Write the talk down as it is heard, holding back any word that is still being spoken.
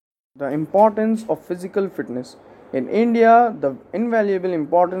The importance of physical fitness. In India, the invaluable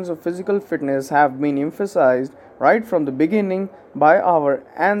importance of physical fitness have been emphasized right from the beginning by our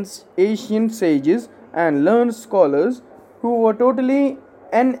ancient sages and learned scholars who were totally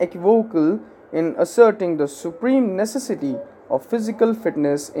unequivocal in asserting the supreme necessity of physical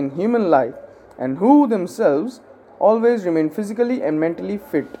fitness in human life and who themselves always remained physically and mentally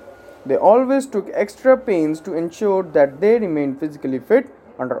fit. They always took extra pains to ensure that they remained physically fit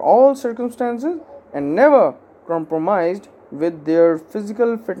under all circumstances and never compromised with their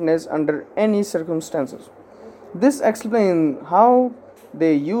physical fitness under any circumstances. This explains how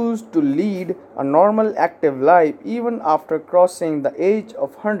they used to lead a normal active life even after crossing the age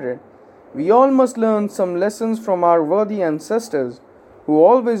of 100. We all must learn some lessons from our worthy ancestors who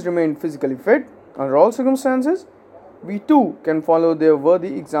always remained physically fit under all circumstances. We too can follow their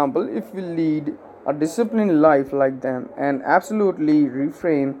worthy example if we lead a disciplined life like them and absolutely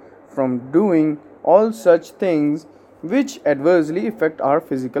refrain from doing all such things which adversely affect our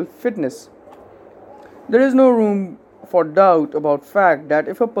physical fitness. There is no room for doubt about fact that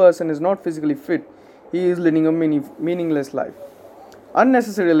if a person is not physically fit, he is leading a meaningless life,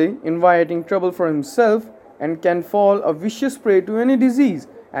 unnecessarily inviting trouble for himself and can fall a vicious prey to any disease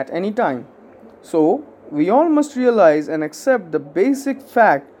at any time. So, we all must realize and accept the basic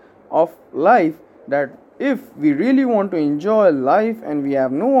fact of life that if we really want to enjoy life and we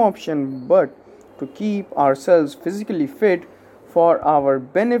have no option but to keep ourselves physically fit for our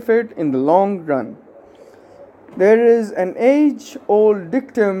benefit in the long run. There is an age old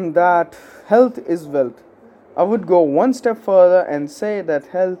dictum that health is wealth. I would go one step further and say that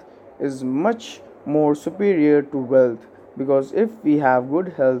health is much more superior to wealth because if we have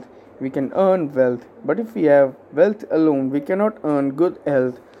good health, we can earn wealth. But if we have wealth alone, we cannot earn good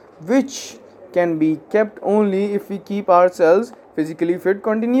health, which can be kept only if we keep ourselves physically fit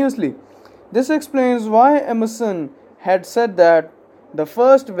continuously. This explains why Emerson had said that the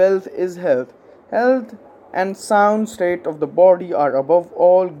first wealth is health. Health and sound state of the body are above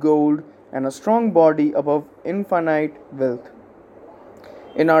all gold, and a strong body above infinite wealth.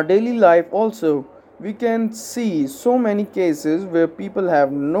 In our daily life, also, we can see so many cases where people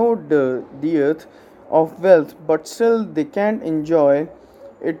have no dearth of wealth but still they can't enjoy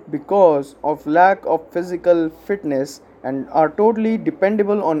it because of lack of physical fitness and are totally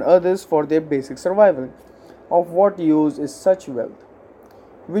dependable on others for their basic survival. Of what use is such wealth,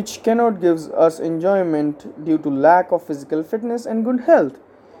 which cannot give us enjoyment due to lack of physical fitness and good health?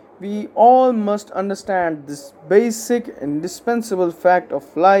 We all must understand this basic, indispensable fact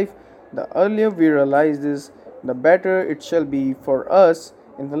of life. The earlier we realize this, the better it shall be for us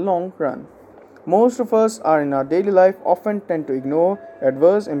in the long run. Most of us are in our daily life often tend to ignore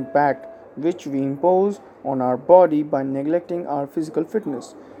adverse impact which we impose on our body by neglecting our physical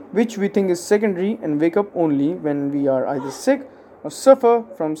fitness, which we think is secondary and wake up only when we are either sick or suffer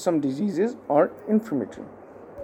from some diseases or infirmity.